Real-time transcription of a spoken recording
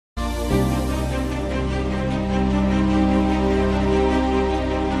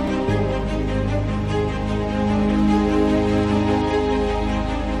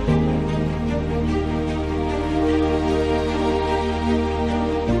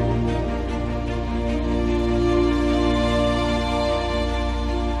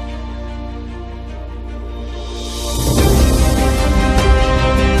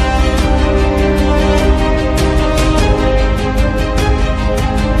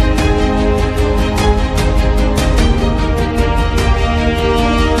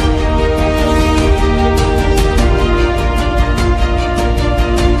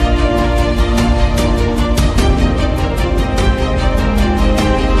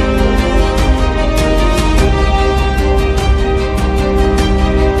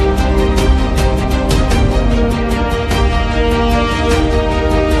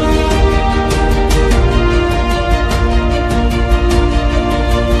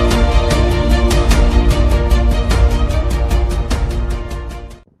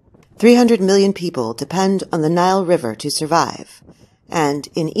300 million people depend on the Nile River to survive, and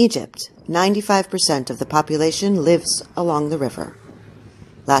in Egypt, 95% of the population lives along the river.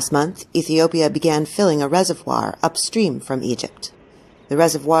 Last month, Ethiopia began filling a reservoir upstream from Egypt. The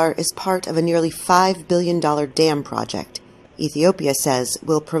reservoir is part of a nearly $5 billion dam project Ethiopia says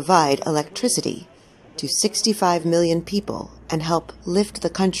will provide electricity to 65 million people and help lift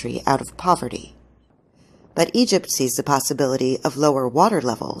the country out of poverty. But Egypt sees the possibility of lower water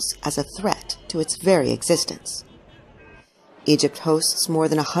levels as a threat to its very existence. Egypt hosts more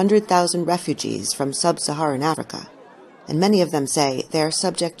than 100,000 refugees from sub-Saharan Africa, and many of them say they are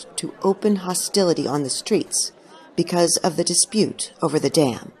subject to open hostility on the streets because of the dispute over the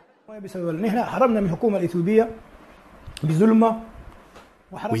dam.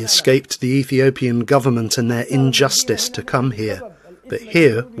 We escaped the Ethiopian government and their injustice to come here. But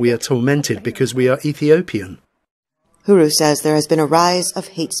here we are tormented because we are Ethiopian. Huru says there has been a rise of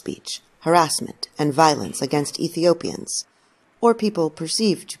hate speech, harassment, and violence against Ethiopians, or people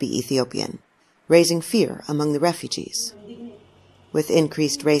perceived to be Ethiopian, raising fear among the refugees. With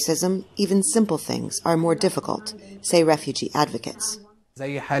increased racism, even simple things are more difficult, say refugee advocates.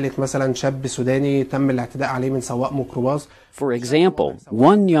 For example,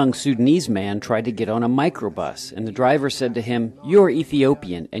 one young Sudanese man tried to get on a microbus, and the driver said to him, "You're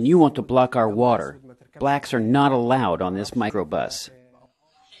Ethiopian, and you want to block our water. Blacks are not allowed on this microbus."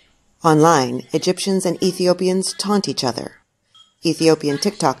 Online, Egyptians and Ethiopians taunt each other. Ethiopian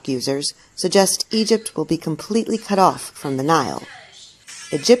TikTok users suggest Egypt will be completely cut off from the Nile.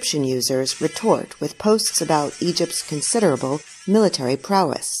 Egyptian users retort with posts about Egypt's considerable military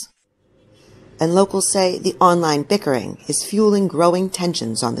prowess. And locals say the online bickering is fueling growing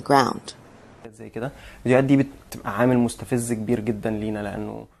tensions on the ground. The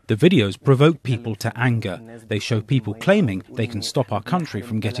videos provoke people to anger. They show people claiming they can stop our country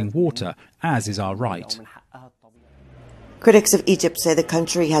from getting water, as is our right. Critics of Egypt say the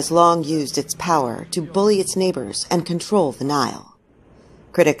country has long used its power to bully its neighbors and control the Nile.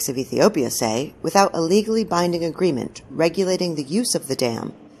 Critics of Ethiopia say, without a legally binding agreement regulating the use of the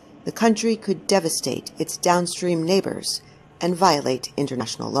dam, the country could devastate its downstream neighbors and violate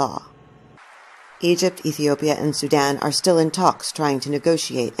international law. Egypt, Ethiopia, and Sudan are still in talks trying to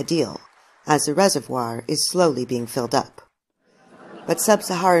negotiate a deal, as the reservoir is slowly being filled up. But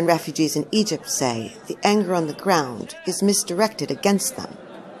sub-Saharan refugees in Egypt say the anger on the ground is misdirected against them.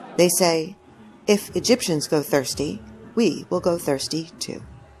 They say, if Egyptians go thirsty, we will go thirsty too.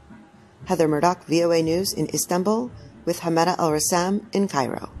 Heather Murdock, VOA News in Istanbul, with Hamada Elrasam in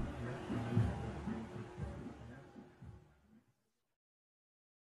Cairo.